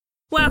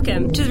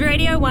Welcome to the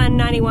Radio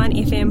 191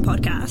 FM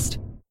podcast.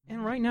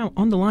 And right now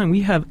on the line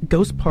we have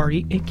Ghost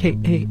Party,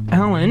 aka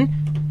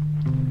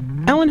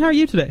Alan. Alan, how are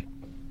you today?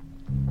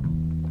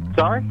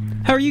 Sorry?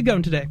 How are you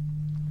going today?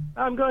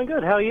 I'm going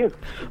good. How are you?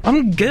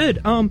 I'm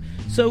good.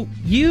 So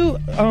you,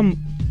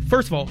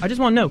 first of all, I just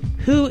want to know,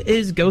 who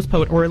is Ghost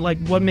Poet, or like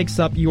what makes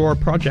up your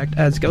project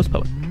as Ghost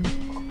Poet?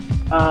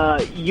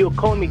 You're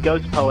calling me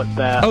Ghost Poet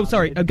there. Oh,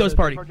 sorry, Ghost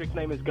Party. The project's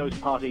name is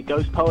Ghost Party.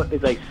 Ghost Poet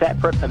is a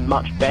separate and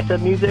much better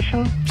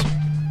musician.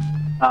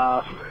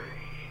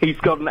 He's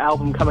got an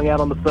album coming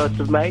out on the 1st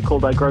of May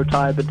called I Grow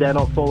Tired But Dare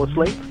Not Fall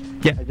Asleep.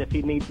 Yeah. As if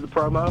he needs the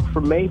promo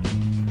from me.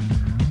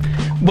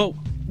 Well,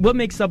 what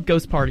makes up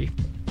Ghost Party?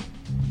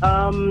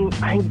 I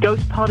think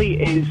Ghost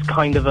Party is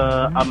kind of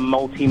a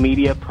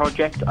multimedia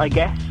project, I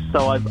guess.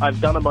 So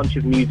I've done a bunch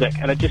of music,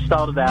 and it just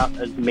started out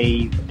as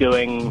me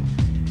doing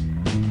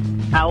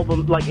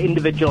album, like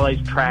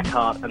individualized track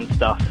art and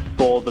stuff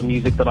for the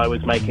music that I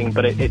was making,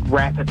 but it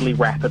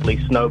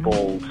rapidly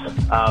snowballed.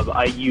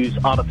 I use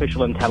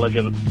artificial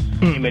intelligence,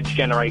 image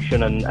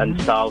generation,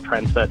 and style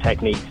transfer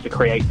techniques to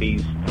create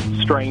these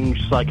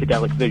strange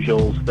psychedelic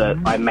visuals that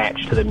I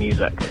match to the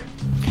music.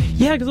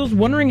 Yeah, because I was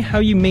wondering how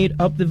you made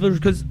up the visuals,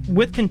 because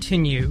with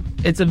Continue,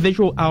 it's a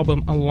visual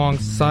album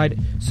alongside it.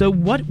 So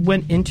what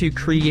went into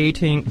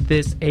creating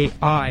this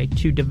AI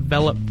to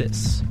develop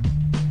this?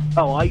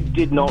 Oh, I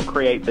did not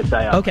create this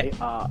AI. Okay.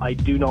 I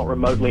do not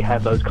remotely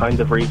have those kinds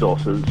of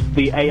resources.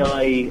 The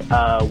AI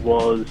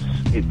was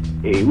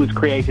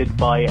created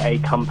by a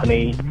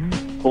company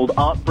called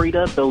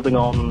Artbreeder, building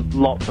on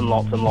lots and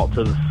lots and lots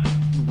of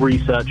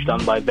research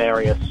done by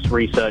various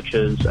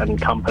researchers and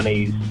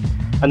companies.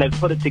 And they've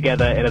put it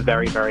together in a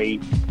very, very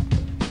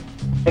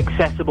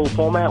accessible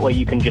format where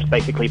you can just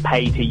basically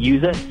pay to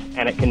use it,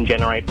 and it can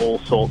generate all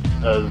sorts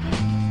of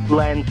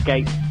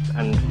landscapes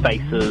and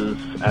faces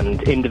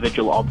and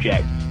individual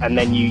objects, and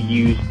then you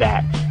use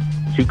that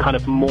to kind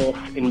of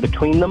morph in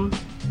between them.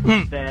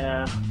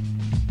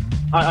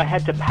 I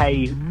had to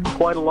pay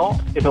quite a lot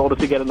in order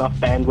to get enough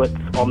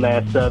bandwidth on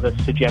their service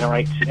to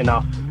generate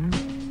enough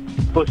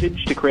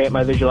footage to create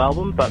my visual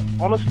album, but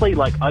honestly,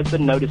 like, I've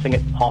been noticing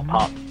it pop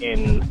up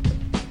in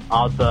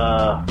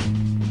other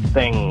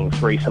things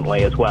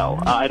recently as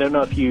well. I don't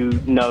know if you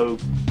know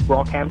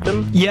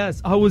Brockhampton?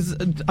 Yes,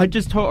 I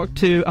just talked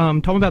to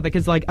Tom about that,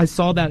 because like I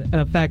saw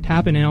that fact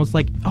happen, and I was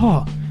like,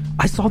 oh,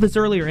 I saw this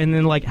earlier, and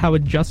then like how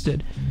it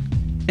adjusted,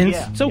 and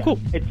it's so cool.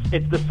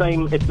 It's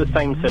the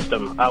same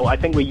system. I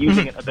think we're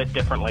using it a bit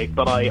differently,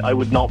 but I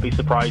would not be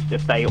surprised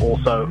if they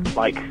also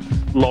like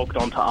logged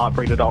onto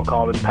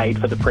artbreeder.com and paid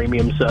for the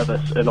premium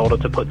service in order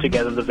to put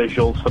together the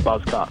visuals for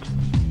Buzzcut.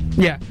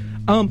 Yeah,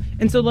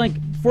 and so like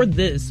for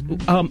this,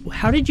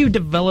 how did you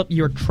develop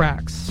your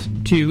tracks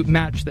to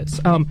match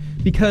this?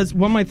 Because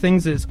one of my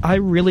things is I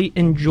really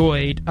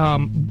enjoyed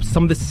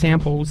some of the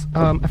samples.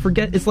 I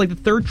forget, it's like the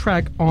third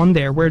track on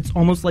there where it's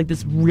almost like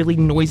this really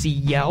noisy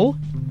yell.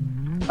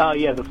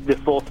 Yeah, the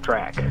fourth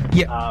track.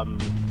 Yeah.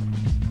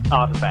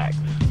 Artifacts.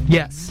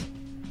 Yes.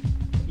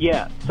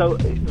 Yeah, so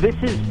this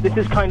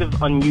is kind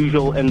of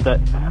unusual in that,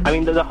 I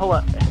mean, the whole...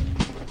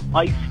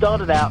 I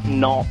started out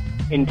not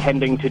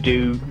intending to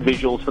do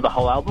visuals for the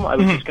whole album. I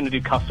was just going to do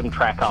custom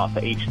track art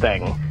for each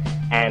thing,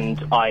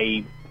 and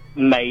I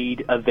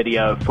made a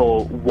video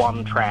for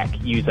one track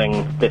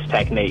using this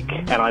technique,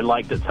 and I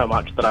liked it so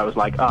much that I was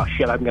like, oh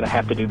shit, I'm going to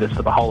have to do this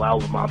for the whole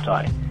album, aren't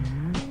I?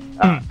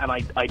 And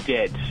I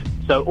did.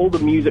 So all the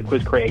music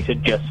was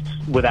created just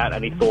without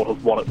any thought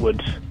of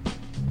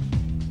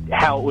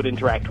how it would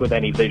interact with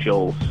any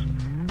visuals.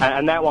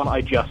 And that one I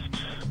just,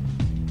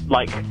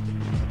 like,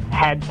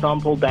 had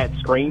sampled that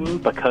scream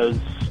because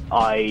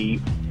I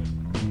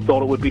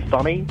thought it would be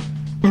funny,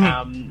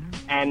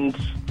 and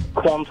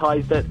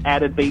quantized it,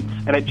 added beats,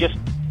 and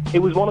it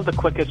was one of the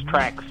quickest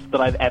tracks that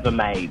I've ever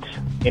made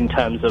in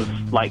terms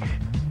of, like,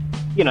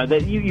 you know,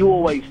 that you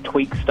always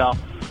tweak stuff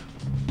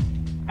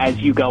as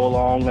you go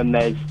along, and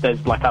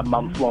there's like a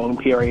month-long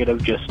period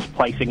of just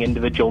placing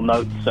individual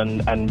notes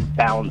and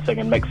balancing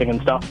and mixing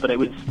and stuff, but it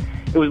was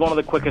one of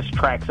the quickest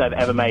tracks I've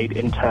ever made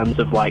in terms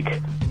of,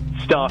 like,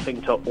 starting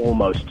to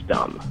almost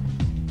done.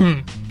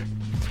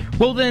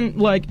 Well then,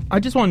 like, I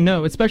just want to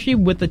know, especially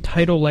with the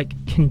title, like,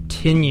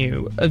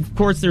 Continue, of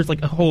course there's,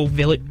 like, a whole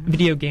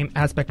video game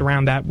aspect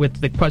around that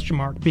with the question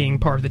mark being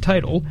part of the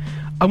title.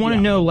 I want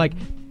to know, like,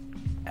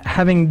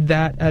 having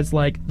that as,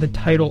 like, the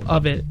title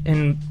of it,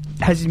 and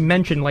as you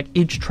mentioned, like,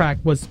 each track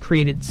was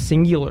created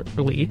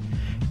singularly,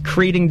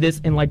 creating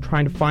this and, like,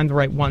 trying to find the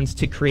right ones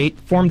to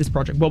form this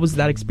project. What was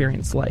that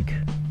experience like?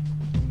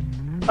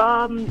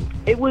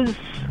 It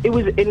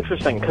was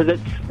interesting because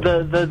it's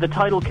the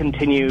title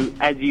Continue,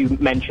 as you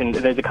mentioned.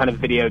 There's a kind of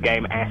video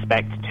game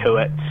aspect to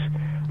it,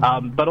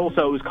 but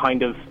also it was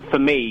kind of, for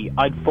me,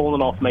 I'd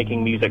fallen off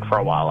making music for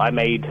a while. I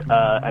made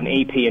an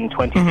EP in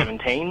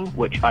 2017,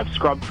 which I've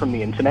scrubbed from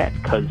the internet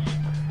because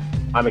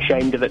I'm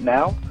ashamed of it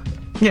now.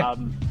 Yeah.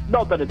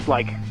 Not that it's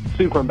like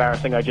super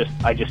embarrassing. I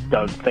just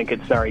don't think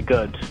it's very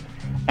good.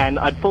 And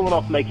I'd fallen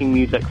off making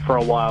music for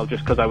a while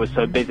just because I was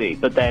so busy.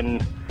 But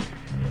then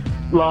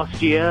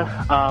last year.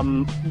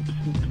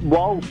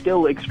 While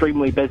still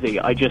extremely busy,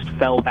 I just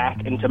fell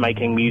back into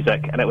making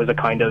music, and it was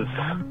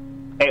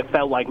it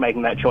felt like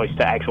making that choice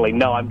to actually,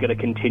 no, I'm going to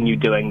continue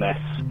doing this,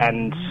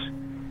 and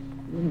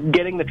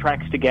getting the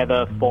tracks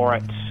together for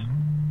it.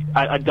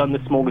 I'd done the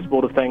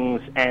smorgasbord of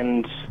things,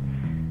 and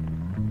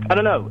I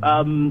don't know,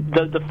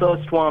 the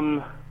first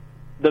one,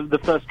 the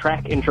first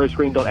track, intro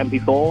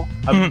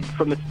screen.mp4,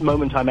 from the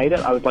moment I made it,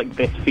 I was like,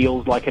 this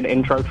feels like an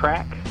intro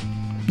track.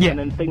 Yeah. And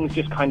then things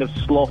just kind of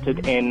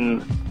slotted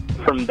in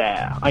from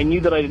there. I knew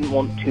that I didn't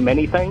want too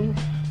many things,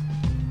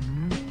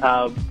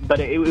 but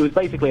it was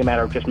basically a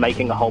matter of just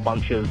making a whole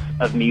bunch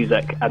of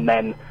music and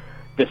then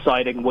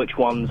deciding which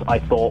ones I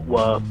thought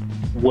were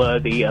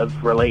worthy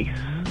of release,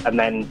 and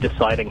then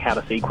deciding how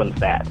to sequence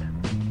that.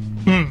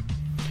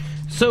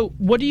 So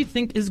what do you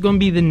think is going to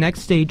be the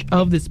next stage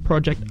of this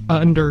project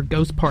under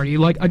Ghost Party?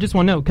 Like, I just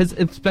want to know, because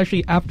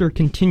especially after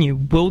Continue,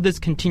 will this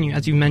continue?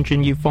 As you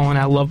mentioned, you've fallen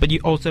out of love, but you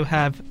also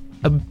have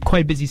a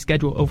quite busy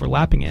schedule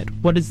overlapping it.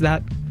 What is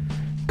that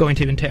going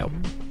to entail?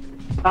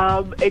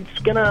 I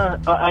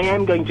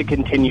am going to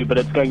continue, but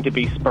it's going to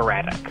be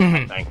sporadic,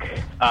 I think.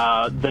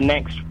 The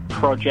next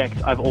project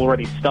I've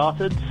already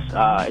started.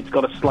 It's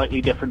got a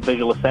slightly different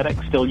visual aesthetic,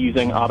 still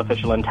using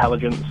artificial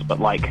intelligence, but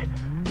like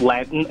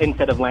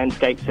instead of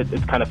landscapes,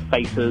 it's kind of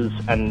faces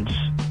and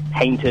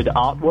painted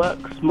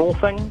artworks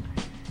morphing.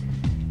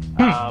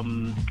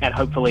 And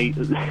hopefully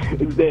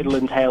it'll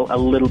entail a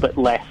little bit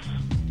less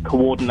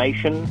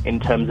coordination in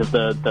terms of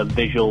the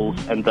visuals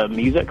and the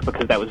music,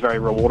 because that was very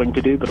rewarding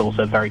to do, but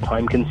also very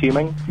time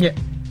consuming. Yeah.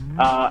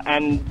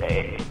 And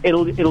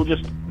it'll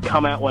just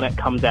come out when it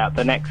comes out.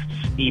 The next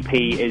EP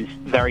is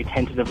very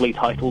tentatively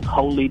titled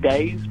Holy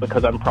Days,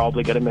 because I'm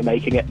probably going to be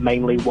making it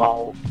mainly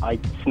while I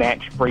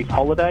snatch brief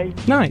holiday.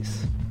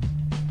 Nice.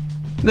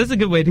 That's a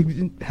good way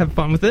to have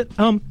fun with it.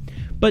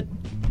 But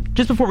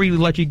just before we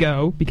let you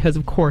go, because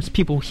of course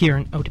people here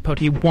in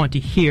Otipoti want to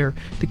hear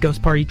the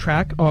Ghost Party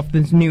track off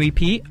this new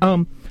EP,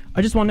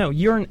 I just want to know,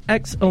 you're an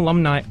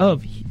ex-alumni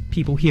of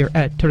people here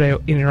at Tereo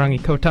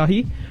Inirangi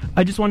Kotahi.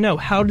 I just want to know,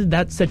 how did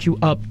that set you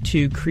up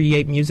to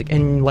create music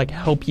and like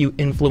help you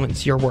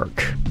influence your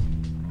work?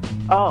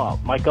 Oh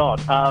my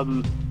god,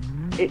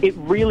 it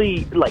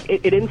really, like,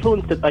 it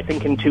influenced it, I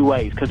think, in two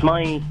ways, because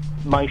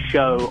my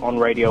show on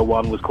Radio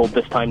 1 was called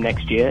This Time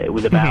Next Year. It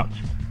was about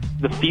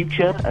the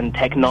future and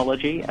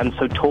technology, and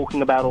so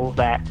talking about all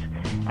that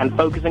and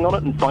focusing on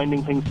it and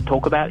finding things to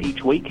talk about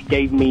each week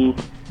gave me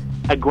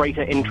a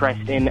greater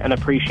interest in and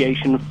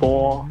appreciation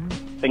for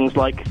things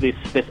like this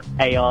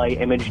AI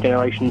image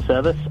generation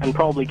service, and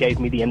probably gave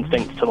me the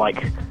instinct to,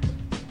 like,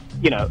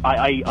 you know,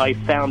 I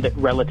found it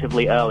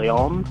relatively early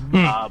on,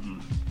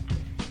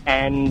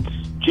 and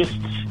just,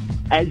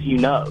 as you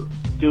know,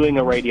 doing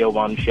a Radio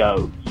 1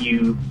 show,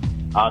 you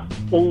are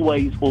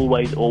always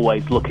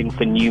looking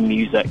for new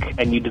music,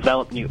 and you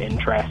develop new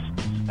interests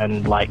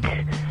and, like,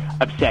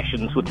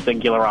 obsessions with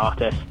singular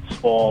artists,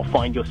 or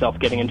find yourself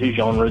getting into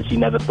genres you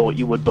never thought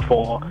you would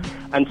before.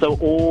 And so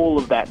all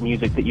of that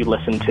music that you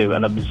listen to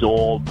and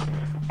absorb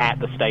at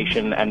the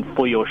station and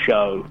for your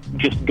show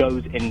just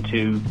goes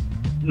into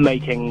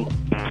making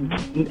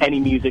any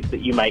music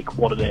that you make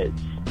what it is.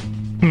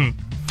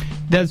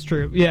 That's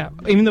true, yeah.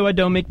 Even though I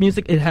don't make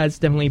music, it has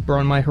definitely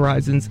broadened my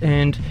horizons,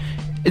 and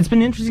it's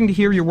been interesting to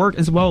hear your work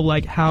as well,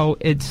 like how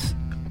it's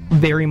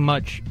very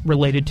much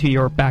related to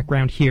your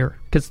background here.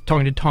 Because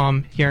talking to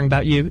Tom, hearing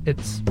about you,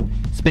 it's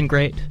been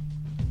great.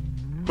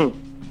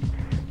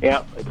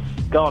 Yeah,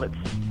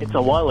 it's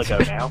a while ago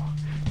now,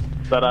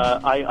 but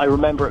I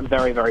remember it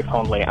very, very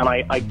fondly, and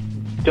I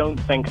don't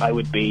think I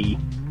would be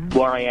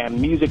where I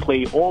am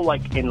musically or,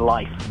 like, in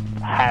life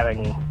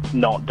having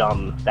not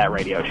done that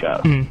radio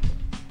show.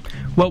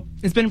 Well,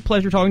 it's been a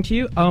pleasure talking to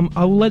you.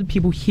 I will let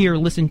people here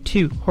listen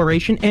to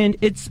Horatian, and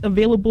it's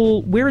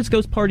available. Where is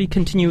Ghost Party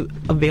Continue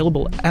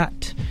available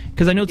at?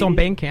 Because I know it's on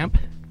Bandcamp.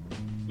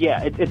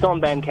 Yeah, it's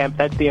on Bandcamp.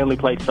 That's the only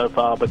place so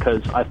far,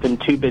 because I've been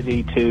too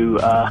busy to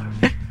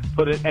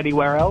put it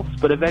anywhere else.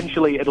 But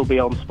eventually it'll be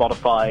on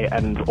Spotify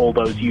and all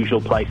those usual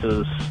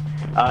places.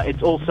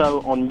 It's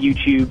also on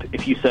YouTube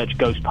if you search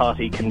Ghost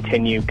Party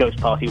Continue, Ghost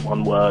Party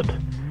one word.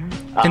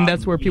 And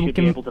that's where people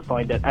can be able to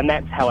find it. And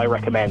that's how I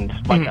recommend.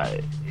 Like,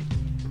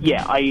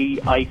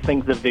 I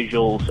think the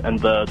visuals and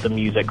the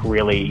music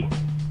really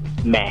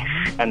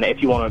mesh. And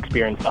if you want to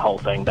experience the whole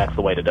thing, that's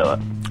the way to do it.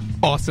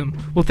 Awesome.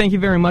 Well, thank you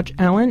very much,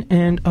 Alan,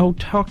 and I'll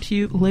talk to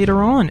you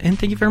later on. And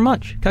thank you very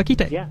much. Ka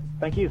kite. Yeah,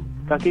 thank you.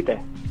 Ka kite.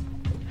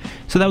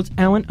 So that was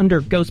Alan under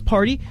Ghost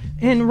Party,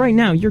 and right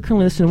now you're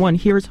currently listening to one.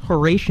 Here's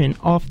Horatian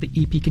off the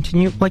EP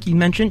Continue. Like you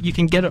mentioned, you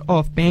can get it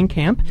off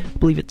Bandcamp. I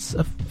believe it's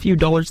a few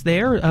dollars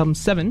there,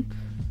 $7.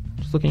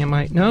 Just looking at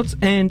my notes,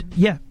 and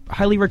yeah,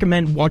 highly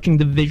recommend watching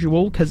the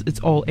visual because it's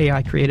all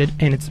AI created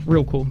and it's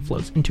real cool and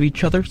flows into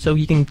each other. So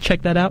you can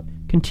check that out.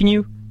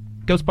 Continue,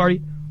 Ghost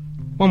Party,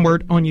 one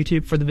word on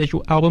YouTube for the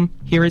visual album.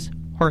 Here is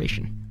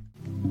Horatian.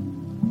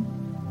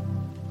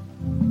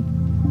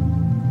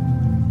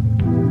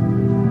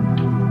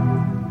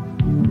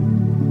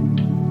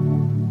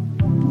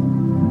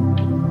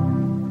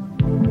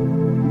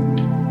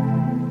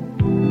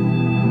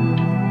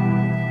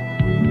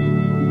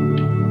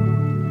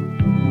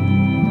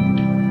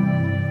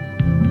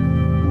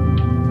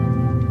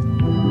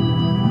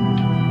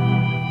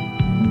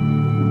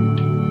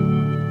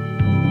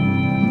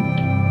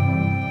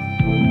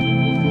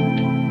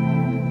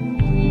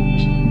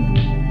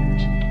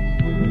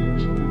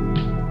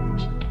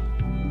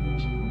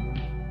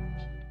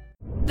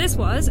 This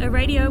was a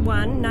Radio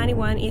 1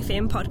 91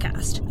 FM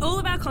podcast. All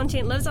of our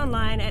content lives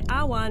online at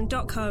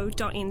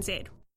r1.co.nz.